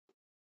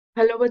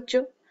Hello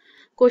बच्चों।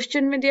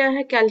 Question में दिया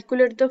है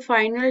calculate the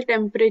final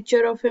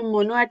temperature of A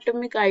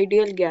monoatomic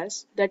ideal gas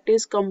that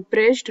is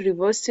compressed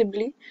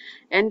reversibly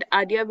and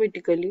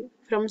adiabatically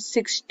from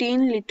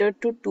 16 liter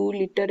to 2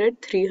 liter at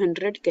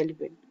 300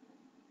 Kelvin.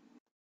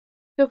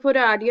 So for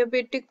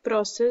adiabatic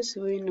process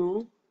we know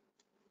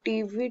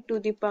Tv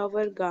to the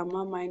power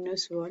gamma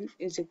minus 1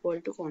 is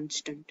equal to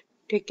constant.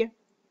 ठीक है,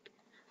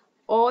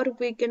 or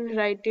we can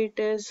write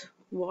it as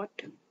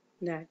what,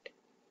 that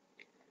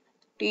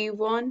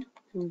T1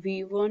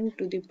 V1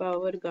 to the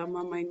power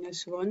gamma minus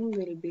 1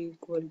 will be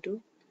equal to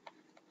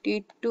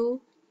T2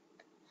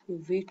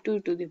 V2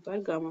 to the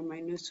power gamma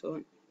minus 1,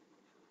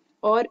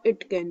 or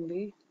it can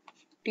be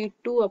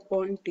T2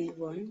 upon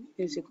T1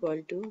 is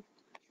equal to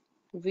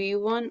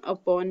V1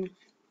 upon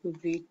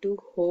V2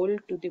 whole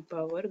to the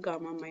power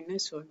gamma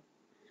minus 1.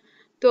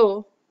 So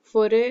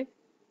for a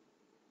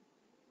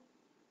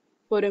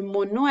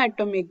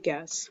monoatomic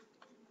gas,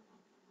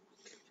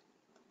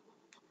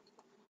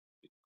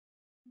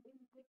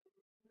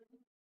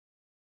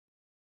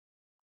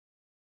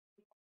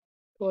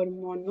 for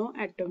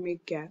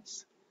monoatomic gas,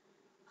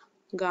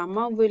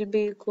 gamma will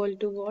be equal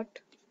to what?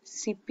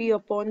 Cp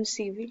upon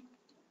Cv.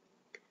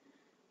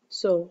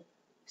 So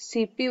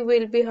Cp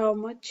will be how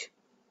much?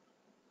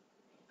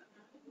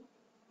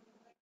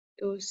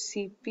 So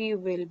Cp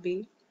will be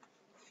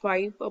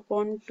 5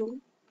 upon 2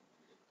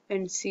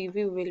 and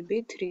Cv will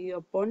be 3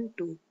 upon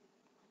 2,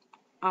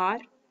 R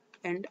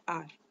and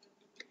R.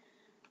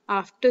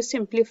 After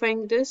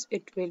simplifying this,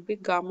 it will be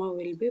gamma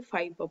will be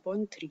 5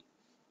 upon 3.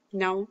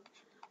 Now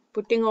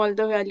putting all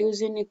the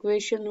values in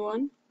equation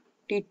 1,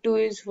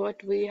 T2 is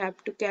what we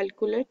have to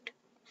calculate.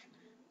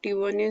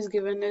 T1 is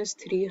given as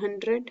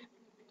 300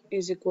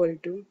 is equal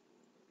to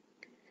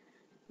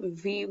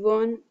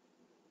V1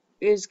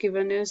 is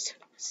given as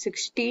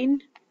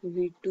 16,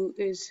 V2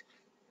 is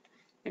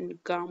and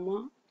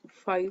gamma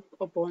 5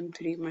 upon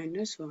 3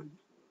 minus 1,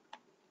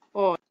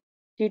 or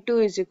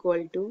T2 is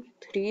equal to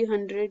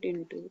 300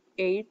 into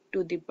 8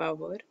 to the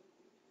power,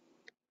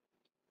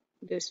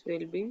 this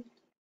will be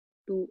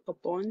 2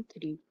 upon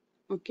 3,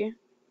 okay,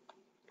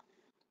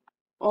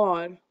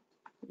 or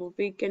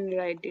we can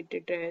write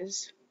it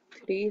as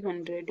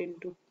 300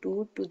 into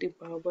 2 to the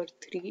power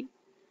 3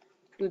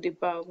 to the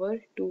power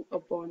 2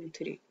 upon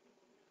 3,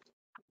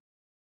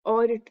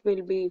 or it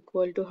will be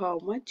equal to how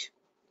much?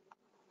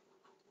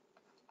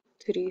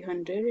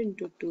 300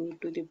 into 2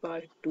 to the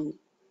power 2,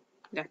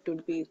 that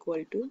would be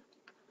equal to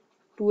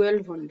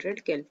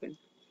 1200 Kelvin.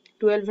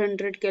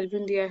 1200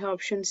 Kelvin दिया है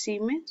option C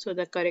में, so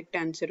the correct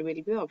answer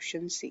will be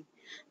option C.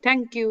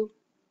 Thank you.